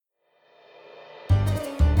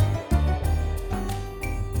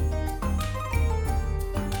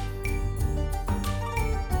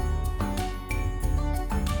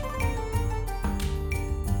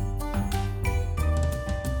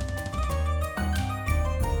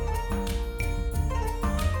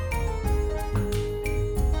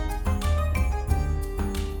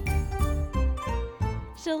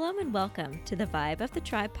Shalom and welcome to the Vibe of the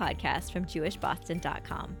Tribe podcast from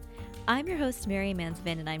JewishBoston.com. I'm your host, Mary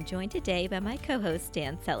Mansvin, and I'm joined today by my co-host,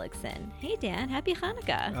 Dan Seligson. Hey, Dan, happy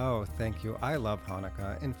Hanukkah. Oh, thank you. I love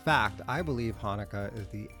Hanukkah. In fact, I believe Hanukkah is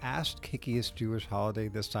the ass-kickiest Jewish holiday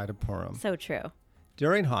this side of Purim. So true.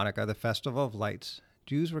 During Hanukkah, the Festival of Lights,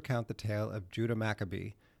 Jews recount the tale of Judah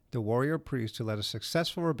Maccabee, the warrior priest who led a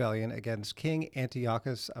successful rebellion against King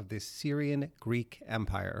Antiochus of the Syrian Greek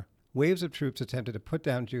Empire. Waves of troops attempted to put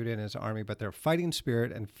down Judah and his army, but their fighting spirit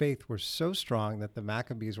and faith were so strong that the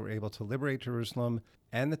Maccabees were able to liberate Jerusalem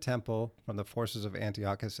and the temple from the forces of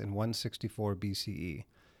Antiochus in 164 BCE,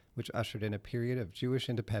 which ushered in a period of Jewish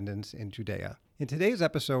independence in Judea. In today's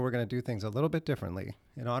episode, we're going to do things a little bit differently.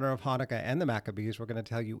 In honor of Hanukkah and the Maccabees, we're going to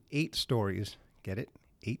tell you 8 stories. Get it?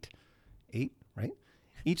 8? 8, right?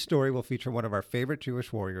 Each story will feature one of our favorite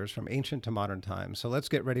Jewish warriors from ancient to modern times. So let's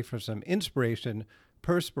get ready for some inspiration,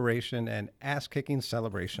 perspiration, and ass-kicking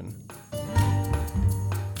celebration.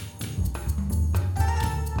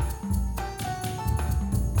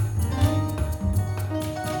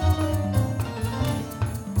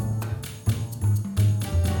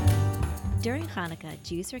 During Hanukkah,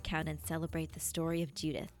 Jews recount and celebrate the story of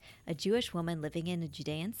Judith, a Jewish woman living in a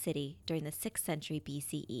Judean city during the 6th century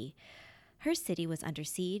BCE. Her city was under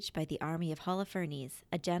siege by the army of Holofernes,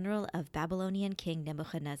 a general of Babylonian king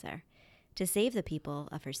Nebuchadnezzar. To save the people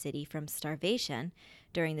of her city from starvation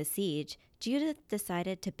during the siege, Judith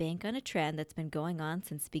decided to bank on a trend that's been going on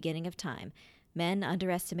since the beginning of time, men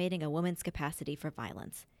underestimating a woman's capacity for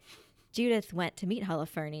violence. Judith went to meet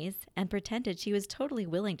Holofernes and pretended she was totally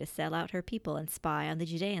willing to sell out her people and spy on the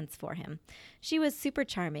Judeans for him. She was super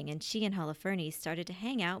charming, and she and Holofernes started to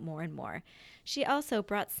hang out more and more. She also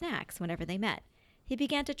brought snacks whenever they met. He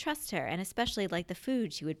began to trust her and especially liked the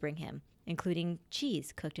food she would bring him, including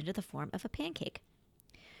cheese cooked into the form of a pancake.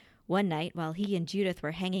 One night, while he and Judith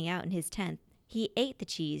were hanging out in his tent, he ate the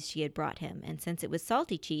cheese she had brought him, and since it was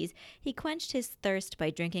salty cheese, he quenched his thirst by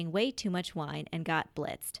drinking way too much wine and got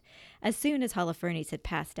blitzed. As soon as Holofernes had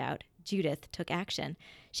passed out, Judith took action.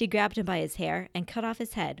 She grabbed him by his hair and cut off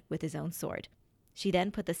his head with his own sword. She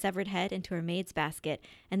then put the severed head into her maid's basket,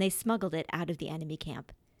 and they smuggled it out of the enemy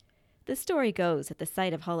camp. The story goes that the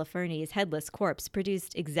sight of Holofernes' headless corpse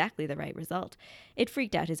produced exactly the right result. It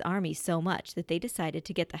freaked out his army so much that they decided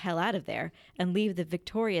to get the hell out of there and leave the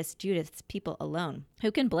victorious Judith's people alone.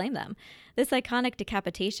 Who can blame them? This iconic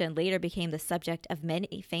decapitation later became the subject of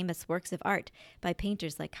many famous works of art by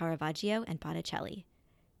painters like Caravaggio and Botticelli.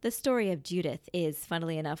 The story of Judith is,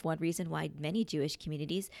 funnily enough, one reason why many Jewish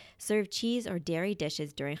communities serve cheese or dairy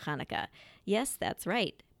dishes during Hanukkah. Yes, that's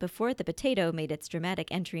right. Before the potato made its dramatic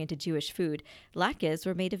entry into Jewish food, latkes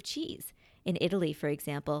were made of cheese. In Italy, for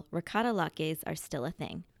example, ricotta latkes are still a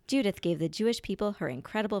thing. Judith gave the Jewish people her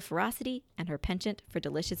incredible ferocity and her penchant for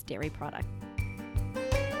delicious dairy products.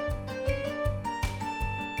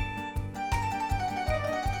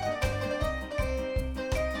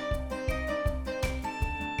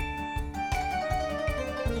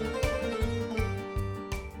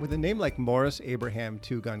 With a name like Morris Abraham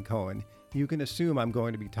Two-Gun Cohen, you can assume I'm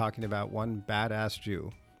going to be talking about one badass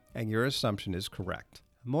Jew, and your assumption is correct.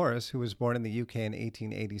 Morris, who was born in the UK in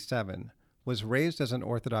 1887, was raised as an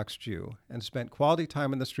Orthodox Jew and spent quality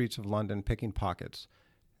time in the streets of London picking pockets.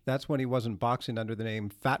 That's when he wasn't boxing under the name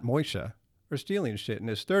Fat Moishe or stealing shit in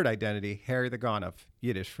his third identity, Harry the Gonif,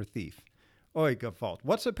 Yiddish for thief. Oy gefault,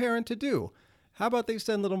 what's a parent to do? How about they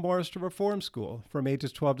send little Morris to reform school from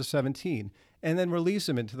ages 12 to 17 and then release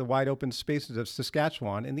him into the wide open spaces of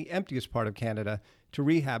Saskatchewan in the emptiest part of Canada to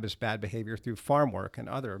rehab his bad behavior through farm work and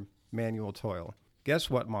other manual toil? Guess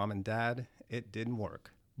what, Mom and Dad? It didn't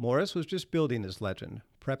work. Morris was just building his legend,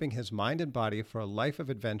 prepping his mind and body for a life of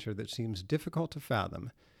adventure that seems difficult to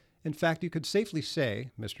fathom. In fact, you could safely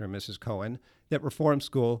say, Mr. and Mrs. Cohen, that reform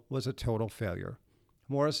school was a total failure.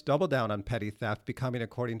 Morris doubled down on petty theft, becoming,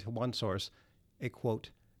 according to one source, a, quote,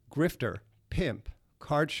 grifter, pimp,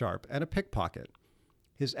 card sharp, and a pickpocket.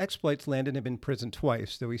 His exploits landed him in prison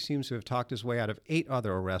twice, though he seems to have talked his way out of 8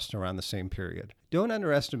 other arrests around the same period. Don't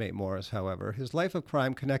underestimate Morris, however. His life of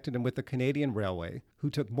crime connected him with the Canadian Railway, who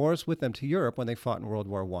took Morris with them to Europe when they fought in World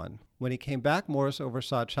War I. When he came back, Morris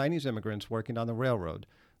oversaw Chinese immigrants working on the railroad,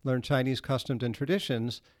 learned Chinese customs and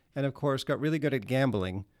traditions, and of course got really good at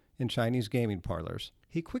gambling in Chinese gaming parlors.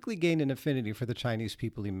 He quickly gained an affinity for the Chinese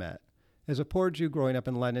people he met. As a poor Jew growing up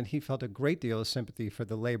in London, he felt a great deal of sympathy for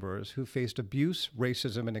the laborers who faced abuse,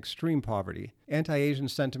 racism, and extreme poverty. Anti-Asian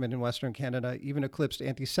sentiment in Western Canada even eclipsed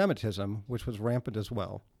anti-Semitism, which was rampant as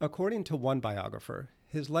well. According to one biographer,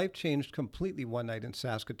 his life changed completely one night in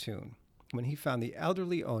Saskatoon. when he found the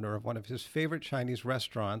elderly owner of one of his favorite Chinese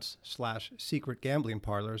restaurants/secret gambling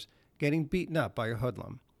parlors getting beaten up by a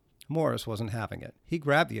hoodlum. Morris wasn't having it. He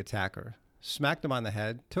grabbed the attacker, smacked him on the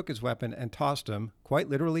head, took his weapon, and tossed him, quite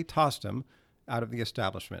literally tossed him, out of the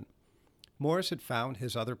establishment. Morris had found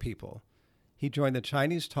his other people. He joined the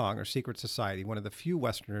Chinese Tong, or secret society, one of the few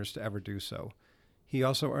Westerners to ever do so. He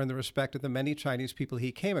also earned the respect of the many Chinese people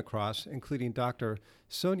he came across, including Dr.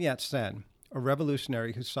 Sun Yat-sen, a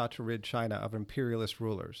revolutionary who sought to rid China of imperialist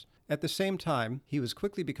rulers. At the same time, he was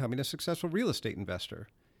quickly becoming a successful real estate investor.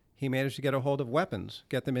 He managed to get a hold of weapons,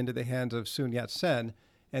 get them into the hands of Sun Yat-sen,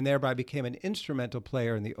 and thereby became an instrumental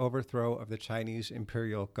player in the overthrow of the Chinese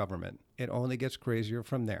imperial government. It only gets crazier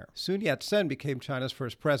from there. Sun Yat-sen became China's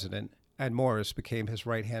first president, and Morris became his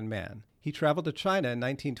right-hand man. He traveled to China in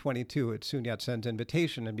 1922 at Sun Yat-sen's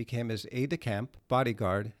invitation and became his aide-de-camp,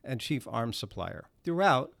 bodyguard, and chief arms supplier.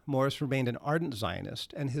 Throughout, Morris remained an ardent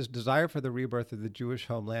Zionist, and his desire for the rebirth of the Jewish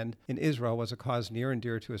homeland in Israel was a cause near and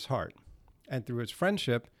dear to his heart. And through his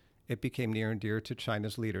friendship, it became near and dear to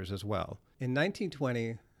China's leaders as well. In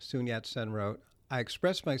 1920, Sun Yat-sen wrote, "I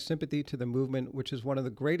express my sympathy to the movement which is one of the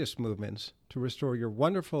greatest movements to restore your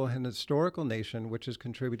wonderful and historical nation which has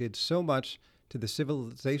contributed so much to the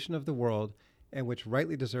civilization of the world and which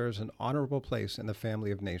rightly deserves an honorable place in the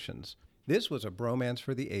family of nations." This was a bromance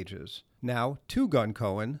for the ages. Now, Two Gun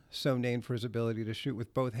Cohen, so named for his ability to shoot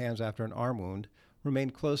with both hands after an arm wound,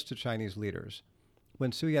 remained close to Chinese leaders.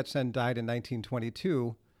 When Sun Yat-sen died in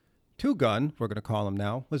 1922, Two Gun, we're going to call him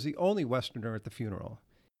now, was the only Westerner at the funeral.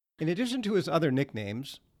 In addition to his other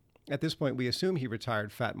nicknames, at this point we assume he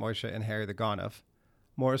retired Fat Moshe and Harry the Gonif,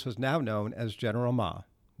 Morris was now known as General Ma.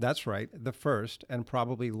 That's right, the first and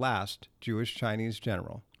probably last Jewish-Chinese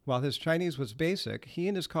general. While his Chinese was basic, he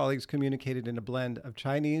and his colleagues communicated in a blend of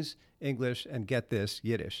Chinese, English, and get this,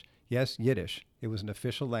 Yiddish. Yes, Yiddish. It was an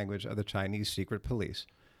official language of the Chinese secret police.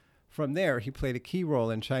 From there, he played a key role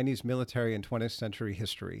in Chinese military and 20th century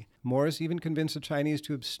history. Morris even convinced the Chinese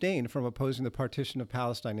to abstain from opposing the partition of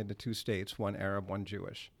Palestine into two states, one Arab, one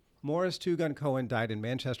Jewish. Morris Two Gun Cohen died in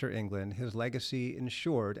Manchester, England, his legacy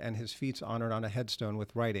ensured and his feats honored on a headstone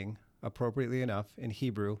with writing, appropriately enough, in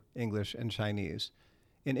Hebrew, English, and Chinese.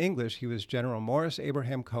 In English, he was General Morris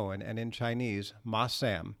Abraham Cohen, and in Chinese, Ma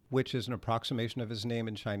Sam, which is an approximation of his name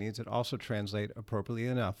in Chinese that also translates, appropriately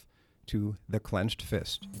enough, to the clenched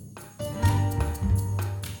fist.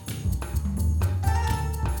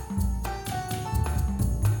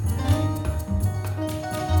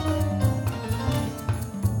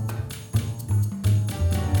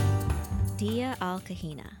 Dia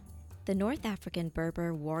al-Kahina. The North African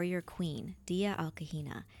Berber warrior queen, Dia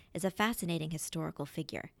al-Kahina, is a fascinating historical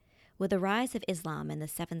figure. With the rise of Islam in the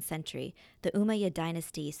 7th century, the Umayyad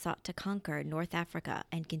dynasty sought to conquer North Africa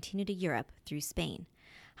and continue to Europe through Spain.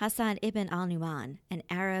 Hassan ibn al-Nu'man, an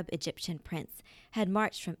Arab-Egyptian prince, had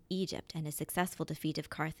marched from Egypt and his successful defeat of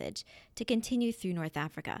Carthage to continue through North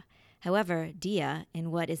Africa. However, Dia, in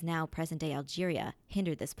what is now present-day Algeria,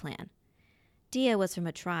 hindered this plan. Dia was from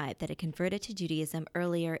a tribe that had converted to Judaism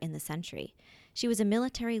earlier in the century. She was a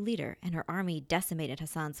military leader, and her army decimated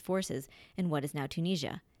Hassan's forces in what is now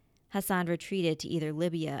Tunisia. Hassan retreated to either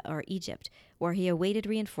Libya or Egypt, where he awaited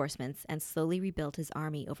reinforcements and slowly rebuilt his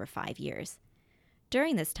army over 5 years.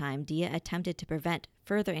 During this time, Dia attempted to prevent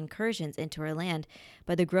further incursions into her land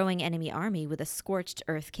by the growing enemy army with a scorched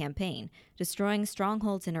earth campaign, destroying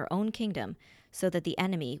strongholds in her own kingdom so that the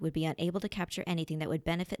enemy would be unable to capture anything that would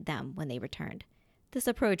benefit them when they returned. This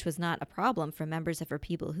approach was not a problem for members of her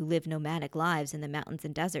people who lived nomadic lives in the mountains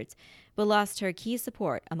and deserts, but lost her key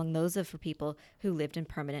support among those of her people who lived in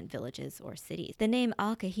permanent villages or cities. The name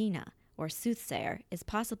Al-Kahina, or soothsayer, is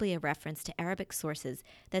possibly a reference to Arabic sources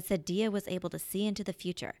that said Dia was able to see into the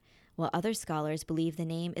future, while other scholars believe the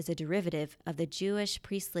name is a derivative of the Jewish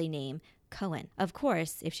priestly name Cohen. Of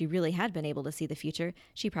course, if she really had been able to see the future,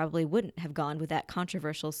 she probably wouldn't have gone with that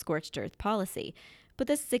controversial scorched earth policy, but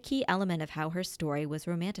this is a key element of how her story was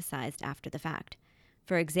romanticized after the fact.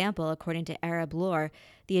 For example, according to Arab lore,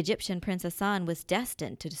 the Egyptian Prince Hassan was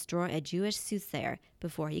destined to destroy a Jewish soothsayer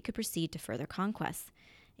before he could proceed to further conquests.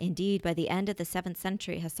 Indeed, by the end of the 7th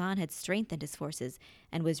century, Hassan had strengthened his forces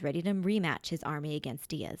and was ready to rematch his army against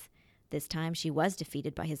Dia's. This time she was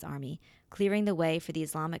defeated by his army, clearing the way for the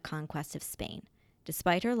Islamic conquest of Spain.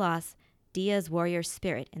 Despite her loss, Dia's warrior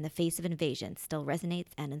spirit in the face of invasion still resonates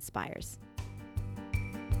and inspires.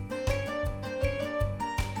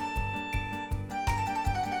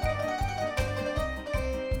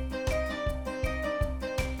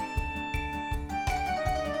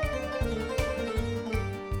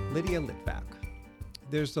 Lydia Litvak.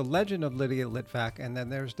 There's the legend of Lydia Litvak, and then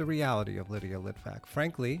there's the reality of Lydia Litvak.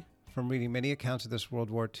 Frankly, From reading many accounts of this World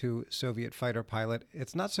War II Soviet fighter pilot,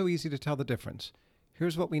 it's not so easy to tell the difference.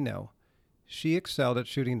 Here's what we know. She excelled at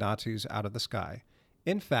shooting Nazis out of the sky.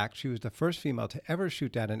 In fact, she was the first female to ever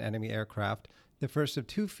shoot down an enemy aircraft, the first of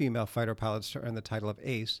 2 female fighter pilots to earn the title of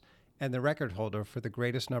ace, and the record holder for the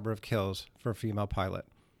greatest number of kills for a female pilot.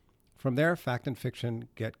 From there, fact and fiction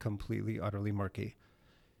get completely, utterly murky.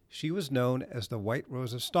 She was known as the White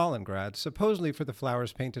Rose of Stalingrad, supposedly for the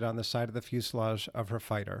flowers painted on the side of the fuselage of her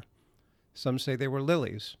fighter. Some say they were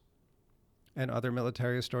lilies, and other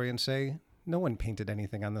military historians say no one painted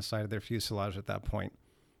anything on the side of their fuselage at that point.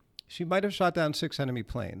 She might have shot down 6 enemy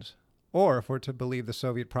planes, or, if we're to believe the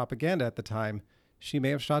Soviet propaganda at the time, she may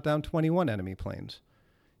have shot down 21 enemy planes.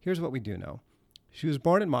 Here's what we do know. She was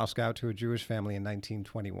born in Moscow to a Jewish family in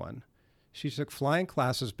 1921. She took flying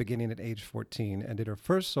classes beginning at age 14 and did her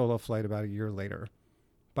first solo flight about a year later.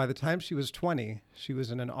 By the time she was 20, she was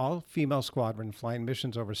in an all-female squadron flying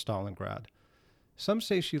missions over Stalingrad. Some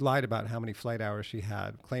say she lied about how many flight hours she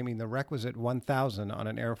had, claiming the requisite 1,000 on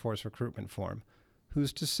an Air Force recruitment form.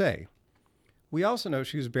 Who's to say? We also know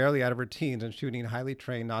she was barely out of her teens and shooting highly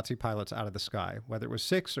trained Nazi pilots out of the sky. Whether it was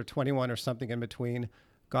 6 or 21 or something in between,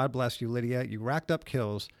 God bless you, Lydia, you racked up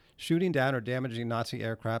kills, shooting down or damaging Nazi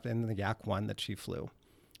aircraft in the Yak-1 that she flew.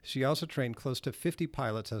 She also trained close to 50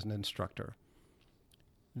 pilots as an instructor.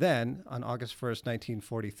 Then, on August 1st,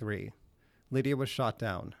 1943, Lydia was shot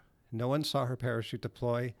down. No one saw her parachute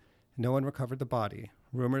deploy. No one recovered the body.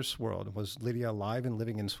 Rumors swirled. Was Lydia alive and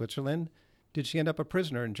living in Switzerland? Did she end up a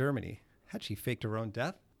prisoner in Germany? Had she faked her own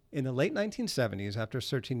death? In the late 1970s, after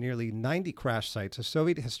searching nearly 90 crash sites, a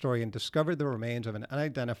Soviet historian discovered the remains of an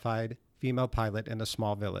unidentified female pilot in a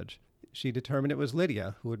small village. She determined it was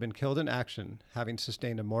Lydia, who had been killed in action, having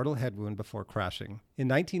sustained a mortal head wound before crashing. In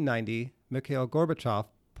 1990, Mikhail Gorbachev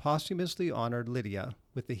posthumously honored Lydia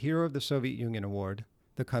with the Hero of the Soviet Union Award,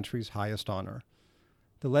 the country's highest honor.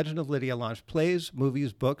 The legend of Lydia launched plays,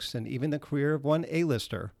 movies, books, and even the career of one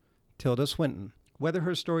A-lister, Tilda Swinton. Whether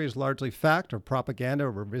her story is largely fact or propaganda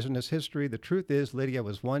or revisionist history, the truth is Lydia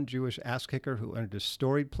was one Jewish ass-kicker who earned a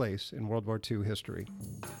storied place in World War II history.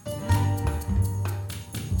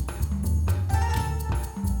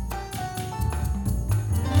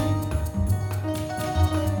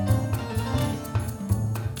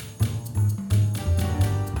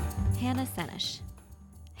 Hannah Senesh.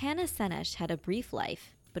 Hannah Senesh had a brief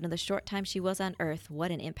life, but in the short time she was on Earth,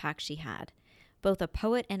 what an impact she had. Both a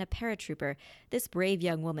poet and a paratrooper, this brave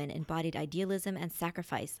young woman embodied idealism and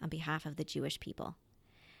sacrifice on behalf of the Jewish people.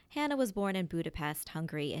 Hannah was born in Budapest,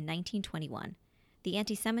 Hungary in 1921. The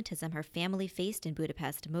anti-Semitism her family faced in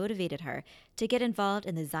Budapest motivated her to get involved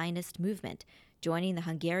in the Zionist movement, joining the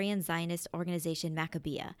Hungarian Zionist organization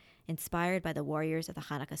Maccabea, inspired by the warriors of the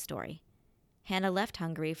Hanukkah story. Hannah left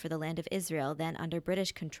Hungary for the land of Israel, then under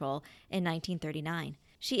British control, in 1939.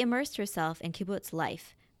 She immersed herself in kibbutz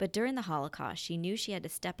life, but during the Holocaust, she knew she had to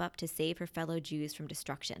step up to save her fellow Jews from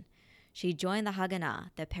destruction. She joined the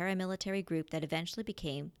Haganah, the paramilitary group that eventually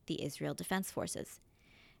became the Israel Defense Forces.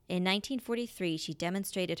 In 1943, she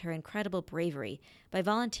demonstrated her incredible bravery by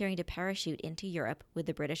volunteering to parachute into Europe with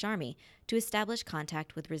the British Army to establish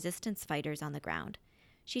contact with resistance fighters on the ground.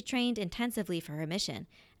 She trained intensively for her mission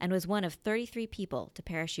and was one of 33 people to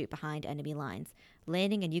parachute behind enemy lines,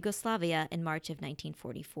 landing in Yugoslavia in March of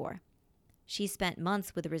 1944. She spent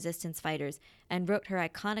months with the resistance fighters and wrote her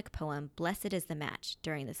iconic poem, Blessed is the Match,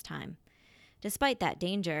 during this time. Despite that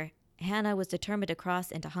danger, Hannah was determined to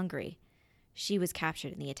cross into Hungary. She was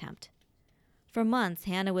captured in the attempt. For months,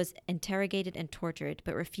 Hannah was interrogated and tortured,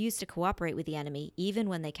 but refused to cooperate with the enemy even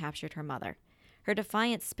when they captured her mother. Her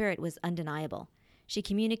defiant spirit was undeniable. She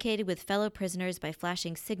communicated with fellow prisoners by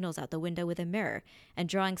flashing signals out the window with a mirror and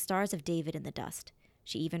drawing stars of David in the dust.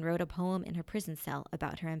 She even wrote a poem in her prison cell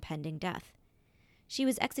about her impending death. She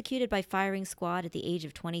was executed by firing squad at the age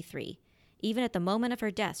of 23. Even at the moment of her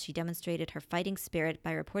death, she demonstrated her fighting spirit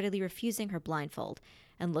by reportedly refusing her blindfold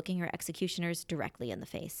and looking her executioners directly in the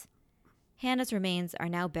face. Hannah's remains are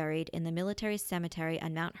now buried in the military cemetery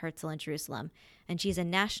on Mount Herzl in Jerusalem, and she's a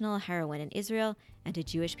national heroine in Israel and to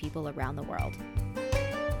Jewish people around the world.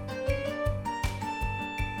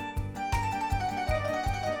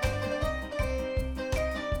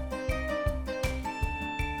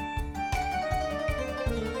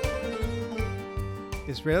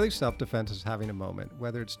 Israeli self-defense is having a moment.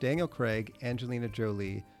 Whether it's Daniel Craig, Angelina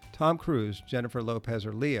Jolie, Tom Cruise, Jennifer Lopez,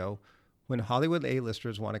 or Leo, when Hollywood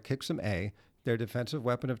A-listers want to kick some A, their defensive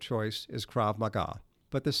weapon of choice is Krav Maga.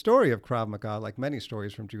 But the story of Krav Maga, like many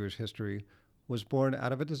stories from Jewish history, was born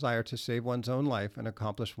out of a desire to save one's own life and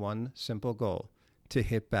accomplish one simple goal: to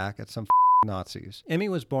hit back at some Nazis. Imi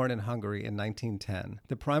was born in Hungary in 1910.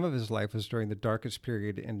 The prime of his life was during the darkest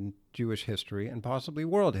period in Jewish history and possibly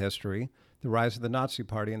world history, the rise of the Nazi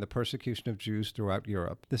Party and the persecution of Jews throughout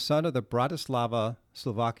Europe. The son of the Bratislava,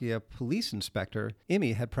 Slovakia police inspector,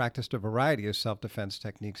 Imi had practiced a variety of self-defense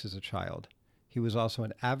techniques as a child. He was also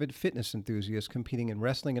an avid fitness enthusiast, competing in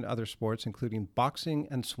wrestling and other sports, including boxing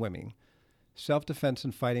and swimming. Self-defense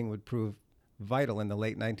and fighting would prove vital in the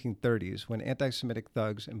late 1930s when anti-Semitic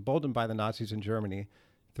thugs, emboldened by the Nazis in Germany,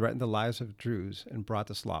 threatened the lives of Druze in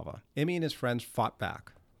Bratislava. Imi and his friends fought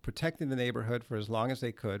back, protecting the neighborhood for as long as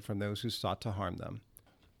they could from those who sought to harm them.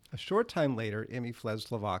 A short time later, Imi fled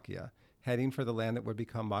Slovakia, heading for the land that would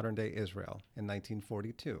become modern-day Israel in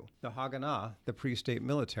 1942. The Haganah, the pre-state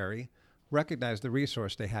military, recognized the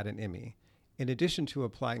resource they had in Imi. In addition to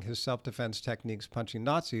applying his self-defense techniques punching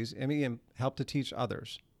Nazis, Imi helped to teach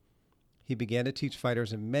others. He began to teach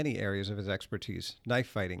fighters in many areas of his expertise: knife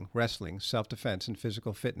fighting, wrestling, self-defense, and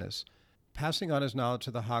physical fitness. Passing on his knowledge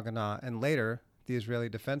to the Haganah and later the Israeli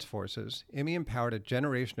Defense Forces, Imi empowered a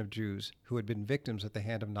generation of Jews who had been victims at the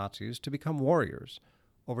hand of Nazis to become warriors.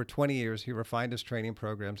 Over 20 years, he refined his training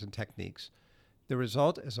programs and techniques. The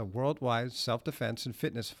result is a worldwide self-defense and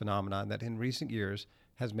fitness phenomenon that in recent years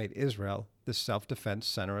has made Israel the self-defense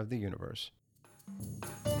center of the universe.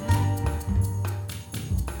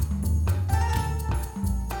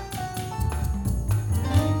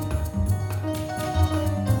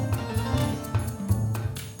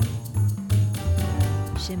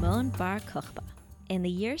 Shimon bar Kokhba. In the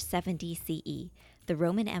year 70 CE, the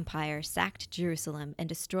Roman Empire sacked Jerusalem and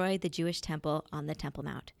destroyed the Jewish temple on the Temple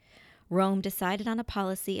Mount. Rome decided on a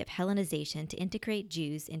policy of Hellenization to integrate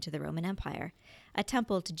Jews into the Roman Empire. A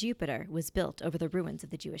temple to Jupiter was built over the ruins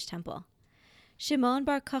of the Jewish temple. Shimon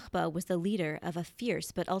bar Kokhba was the leader of a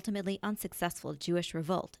fierce but ultimately unsuccessful Jewish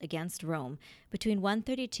revolt against Rome between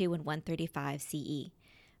 132 and 135 CE.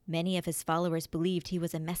 Many of his followers believed he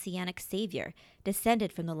was a messianic savior,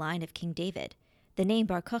 descended from the line of King David. The name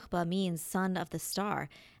Bar Kokhba means son of the star,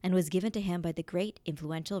 and was given to him by the great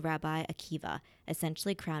influential Rabbi Akiva,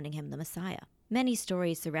 essentially crowning him the Messiah. Many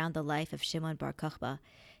stories surround the life of Shimon bar Kokhba.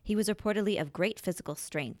 He was reportedly of great physical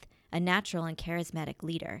strength, a natural and charismatic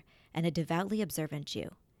leader, and a devoutly observant Jew.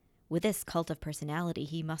 With this cult of personality,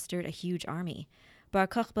 he mustered a huge army. Bar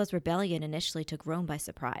Kokhba's rebellion initially took Rome by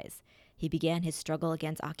surprise. He began his struggle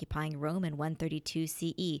against occupying Rome in 132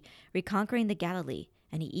 CE, reconquering the Galilee,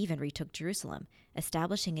 and he even retook Jerusalem,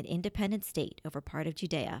 establishing an independent state over part of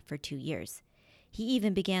Judea for 2 years. He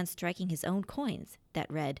even began striking his own coins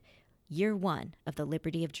that read, Year 1 of the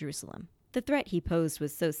Liberty of Jerusalem. The threat he posed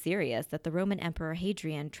was so serious that the Roman Emperor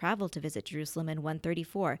Hadrian traveled to visit Jerusalem in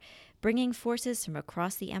 134, bringing forces from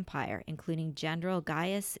across the empire, including General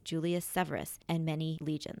Gaius Julius Severus and many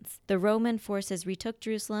legions. The Roman forces retook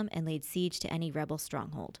Jerusalem and laid siege to any rebel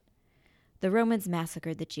stronghold. The Romans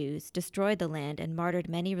massacred the Jews, destroyed the land, and martyred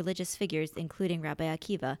many religious figures, including Rabbi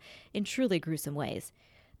Akiva, in truly gruesome ways.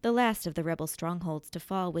 The last of the rebel strongholds to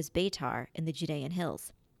fall was Beitar in the Judean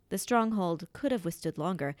hills. The stronghold could have withstood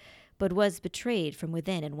longer, but was betrayed from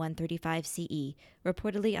within in 135 CE,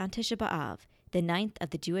 reportedly on Tisha B'Av, the 9th of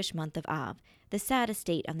the Jewish month of Av, the saddest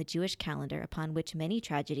date on the Jewish calendar upon which many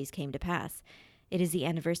tragedies came to pass. It is the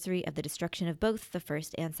anniversary of the destruction of both the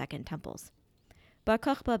first and second temples. Bar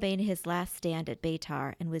Kokhba made his last stand at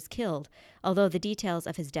Beitar and was killed, although the details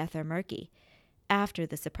of his death are murky. After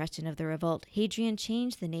the suppression of the revolt, Hadrian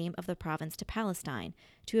changed the name of the province to Palestine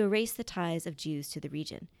to erase the ties of Jews to the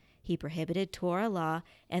region. He prohibited Torah law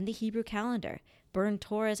and the Hebrew calendar, burned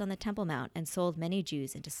Torahs on the Temple Mount, and sold many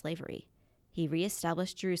Jews into slavery. He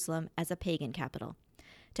reestablished Jerusalem as a pagan capital.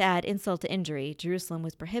 To add insult to injury, Jerusalem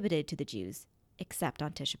was prohibited to the Jews, except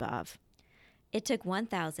on Tisha B'Av. It took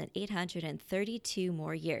 1,832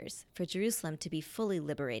 more years for Jerusalem to be fully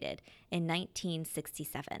liberated in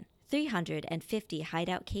 1967. 350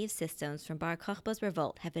 hideout cave systems from Bar Kokhba's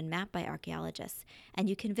revolt have been mapped by archaeologists, and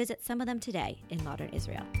you can visit some of them today in modern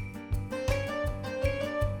Israel.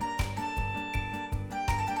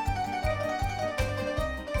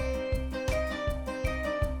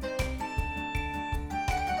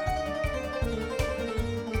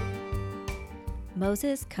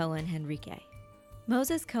 Moses Cohen Henrique.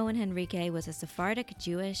 Moses Cohen Henrique was a Sephardic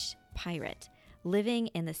Jewish pirate living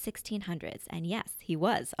in the 1600s, and yes, he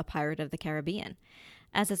was a pirate of the Caribbean.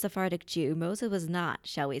 As a Sephardic Jew, Moses was not,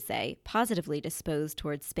 shall we say, positively disposed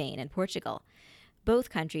towards Spain and Portugal. Both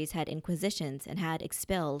countries had inquisitions and had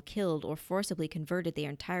expelled, killed, or forcibly converted their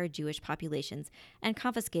entire Jewish populations and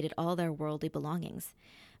confiscated all their worldly belongings.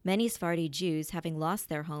 Many Sephardi Jews, having lost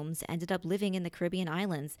their homes, ended up living in the Caribbean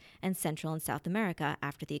islands and Central and South America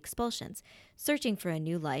after the expulsions, searching for a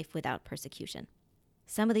new life without persecution.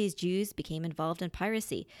 Some of these Jews became involved in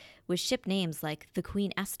piracy, with ship names like the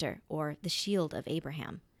Queen Esther or the Shield of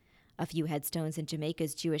Abraham. A few headstones in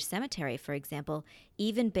Jamaica's Jewish cemetery, for example,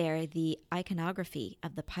 even bear the iconography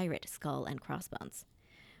of the pirate skull and crossbones.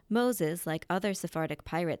 Moses, like other Sephardic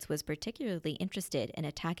pirates, was particularly interested in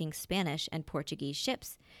attacking Spanish and Portuguese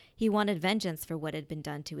ships. He wanted vengeance for what had been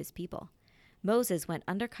done to his people. Moses went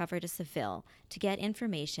undercover to Seville to get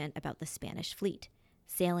information about the Spanish fleet,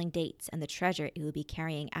 sailing dates, and the treasure it would be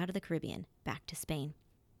carrying out of the Caribbean back to Spain.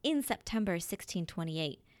 In September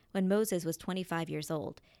 1628, when Moses was 25 years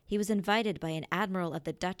old, he was invited by an admiral of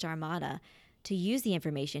the Dutch Armada to use the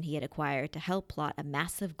information he had acquired to help plot a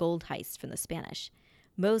massive gold heist from the Spanish.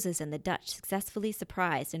 Moses and the Dutch successfully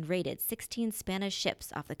surprised and raided 16 Spanish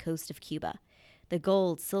ships off the coast of Cuba. The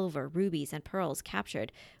gold, silver, rubies, and pearls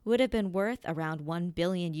captured would have been worth around $1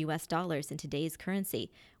 billion in today's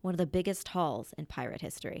currency, one of the biggest hauls in pirate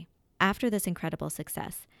history. After this incredible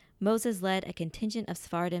success, Moses led a contingent of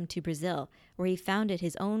Sephardim to Brazil, where he founded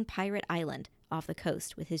his own pirate island off the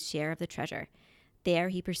coast with his share of the treasure. There,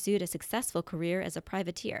 he pursued a successful career as a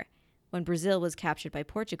privateer. When Brazil was captured by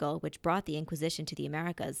Portugal, which brought the Inquisition to the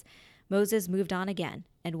Americas, Moses moved on again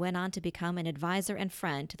and went on to become an advisor and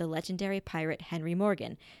friend to the legendary pirate Henry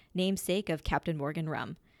Morgan, namesake of Captain Morgan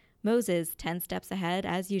Rum. Moses, 10 steps ahead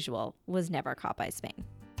as usual, was never caught by Spain.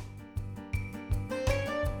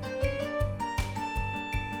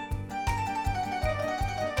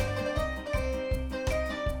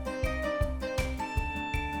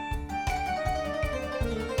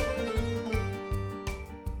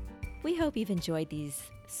 We hope you've enjoyed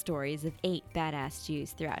these stories of 8 badass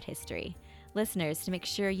Jews throughout history. Listeners, to make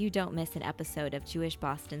sure you don't miss an episode of Jewish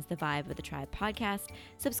Boston's The Vibe of the Tribe podcast,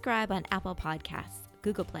 subscribe on Apple Podcasts,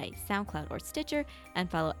 Google Play, SoundCloud, or Stitcher,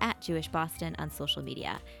 and follow @Jewish Boston on social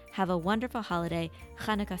media. Have a wonderful holiday.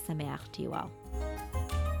 Chanukah Sameach to you all.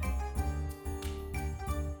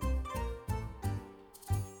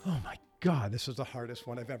 Oh my God, this is the hardest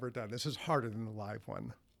one I've ever done. This is harder than the live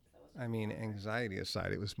one. I mean, anxiety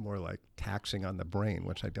aside, it was more like taxing on the brain,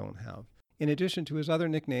 which I don't have. In addition to his other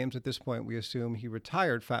nicknames, at this point, we assume he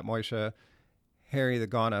retired Fat Moshe, Harry the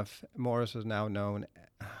Gonif. Morris is now known.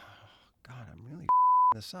 Oh, God, I'm really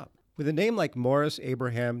this up. With a name like Morris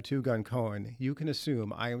Abraham Two Gun Cohen, you can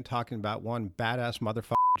assume I am talking about one badass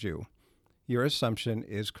motherfucker Jew. Your assumption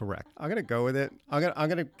is correct. I'm gonna go with it. I'm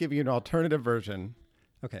gonna give you an alternative version.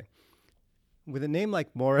 Okay. With a name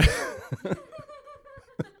like Morris.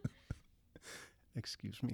 Excuse me.